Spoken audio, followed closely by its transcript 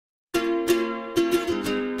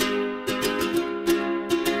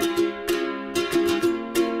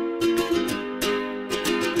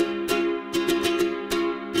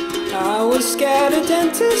the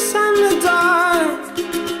dentist and the dark.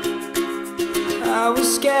 I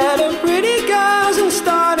was scared of pretty girls and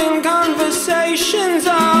starting conversations.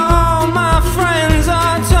 All my friends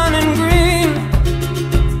are turning green.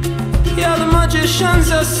 Yeah, the magician's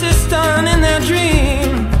assistant in their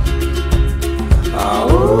dream.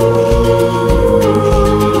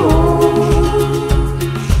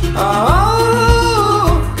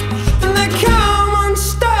 And they come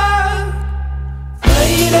unstuck.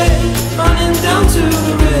 Lady, running down to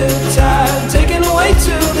the Riptide, taken away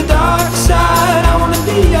to the dark side. I wanna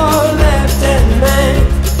be your left-hand man.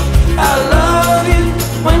 I love you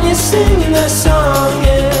when you're singing that song,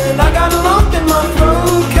 and I got a lump in my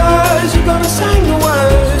throat 'cause you're gonna sing the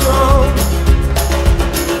words wrong.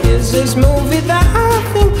 Is this movie that I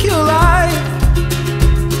think you like?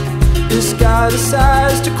 This guy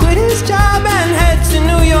decides to quit his job and head to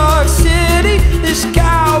New York City. This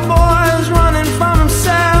cowboy's running from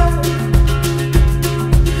himself,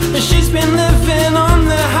 and she's been living on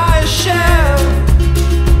the highest shelf.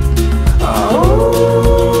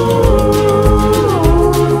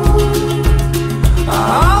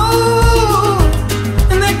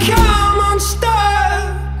 And they come unstuck.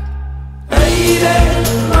 Lady,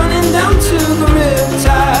 running down to the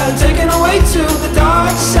Riptide, taken away to the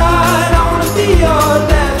dark side. I wanna be your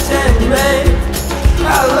left-hand man.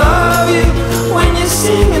 I love you when you're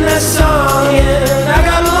singing that song, and I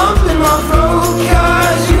got a lump in my throat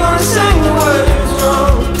 'cause you're gonna sing the words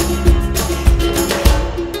wrong.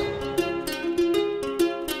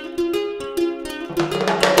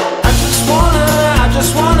 I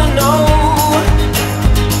just wanna know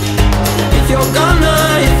if you're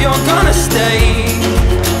gonna stay.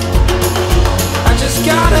 I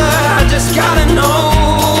just gotta know.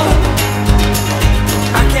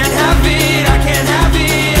 I can't have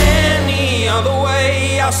it any other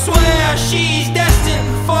way. I swear she's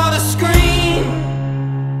destined for the screen.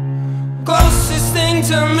 Closest thing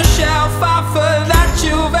to Michelle Pfeiffer that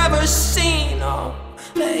you've ever seen. Oh,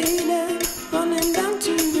 lady, running down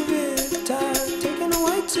to the Riptide, taken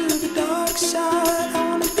away to the dark side. I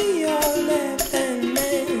wanna be your left-hand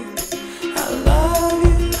man. I love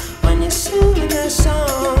you when you're singing that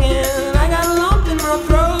song, and I got a lump in my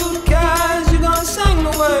throat 'cause you're gonna sing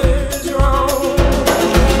the words wrong.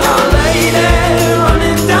 Oh, lady,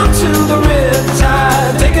 running down to the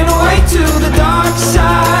Riptide, taken away to the dark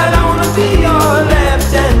side. I wanna be your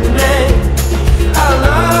left-hand man. I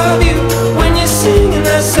love you when you're singing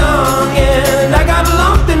that song, and I got a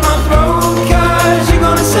lump in my throat 'cause you're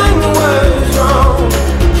gonna sing the words wrong.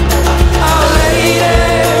 Oh, lady,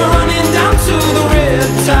 running down to the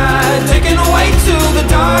Riptide, taken away to the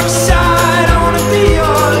dark side. I wanna be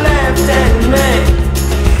your left-hand man.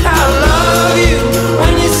 I love you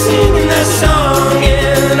when you're singing that song,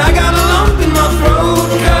 and I got a lump in my throat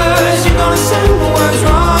 'cause you're gonna sing the words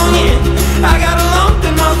wrong. Yeah, I got a lump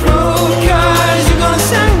in my throat 'cause you're gonna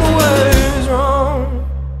sing the words wrong.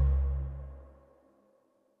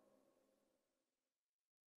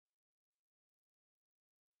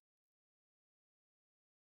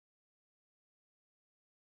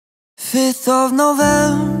 Fifth of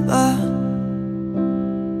November,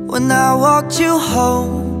 when I walked you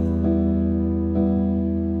home,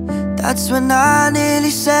 that's when I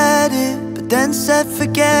nearly said it, but then said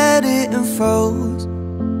forget it and froze.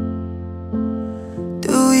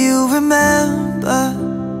 Do you remember?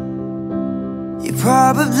 You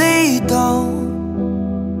probably don't,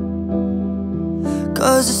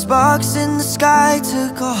 'cause the sparks in the sky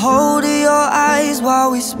took a hold of your eyes while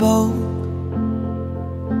we spoke.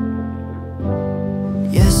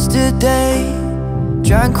 Yesterday,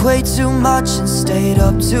 drank way too much and stayed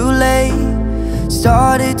up too late.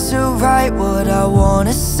 Started to write what I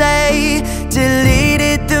wanna say,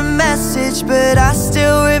 deleted the message, but I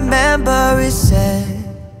still remember it said,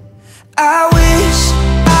 I wish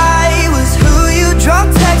I was who you drunk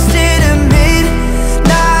texted at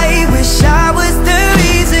midnight. Wish I was the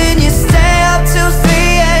reason you stay up till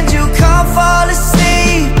 3 and you can't fall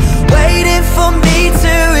asleep, waiting for me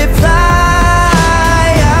to reply.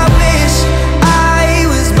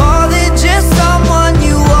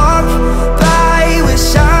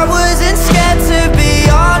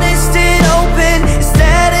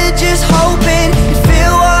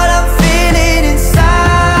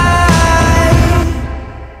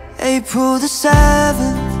 April the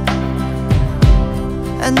 7th,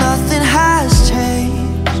 and nothing has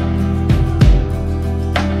changed.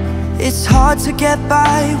 It's hard to get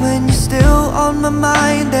by when you're still on my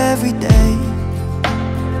mind every day.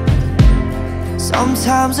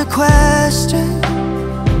 Sometimes I question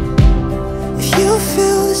if you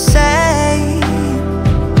feel the same.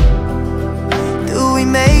 Do we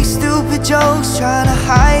make stupid jokes, trying to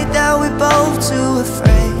hide that we're both too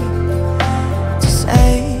afraid to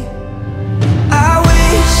say. I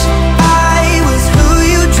wish I was who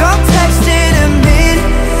you drunk texted at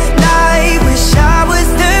midnight. Wish I was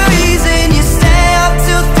the reason you stay up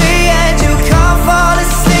till 3 and you can't fall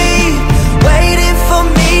asleep, waiting for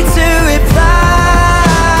me to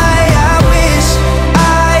reply. I wish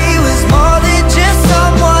I was more than just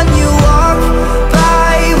someone you walk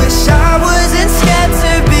by. Wish I wasn't scared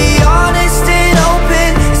to be honest and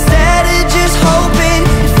open, instead of just hoping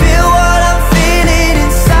you'd feel what I'm feeling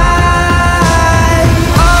inside.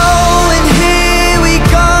 Oh, and here we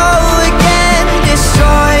go again,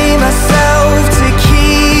 destroy myself to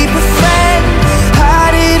keep a friend.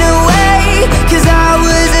 Hide it away, cause I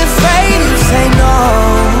was afraid to say no.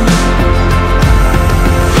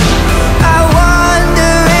 I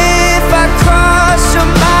wonder if I cross your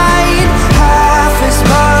mind half as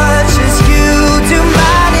much as you do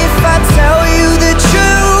mine. If I tell you the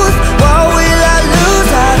truth, what will I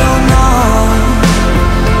lose? I don't know.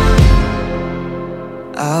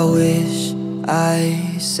 I wish I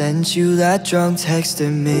sent you that drunk text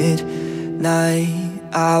at midnight.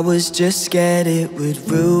 I was just scared it would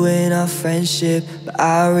ruin our friendship, but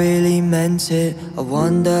I really meant it. I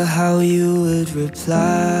wonder how you would reply.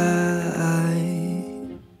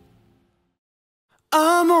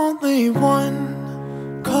 I'm only one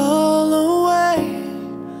call away.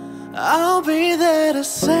 I'll be there to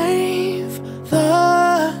save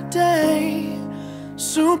the day.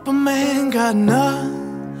 Superman got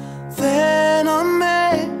nothing on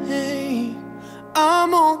me.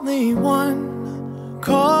 I'm only one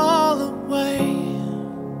call away.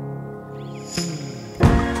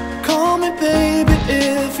 Call me baby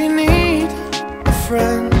if you need a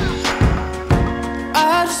friend.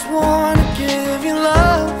 I just wanna give you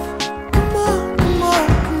love. Come on, come on,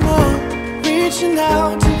 come on. Reaching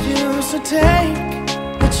out to you, so take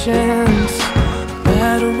a chance. No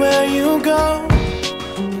matter where you go,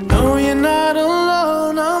 know you're not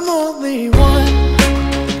alone. I'm only one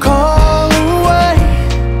call away.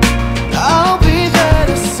 I'll be there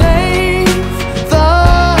to save the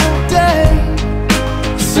day.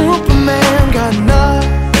 Superman got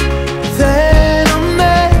nothing on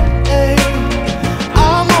me.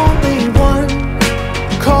 I'm only one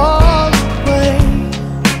call away.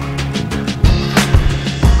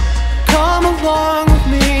 Come along with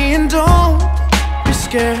me and don't be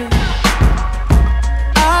scared.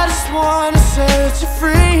 I just wanna set you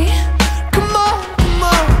free.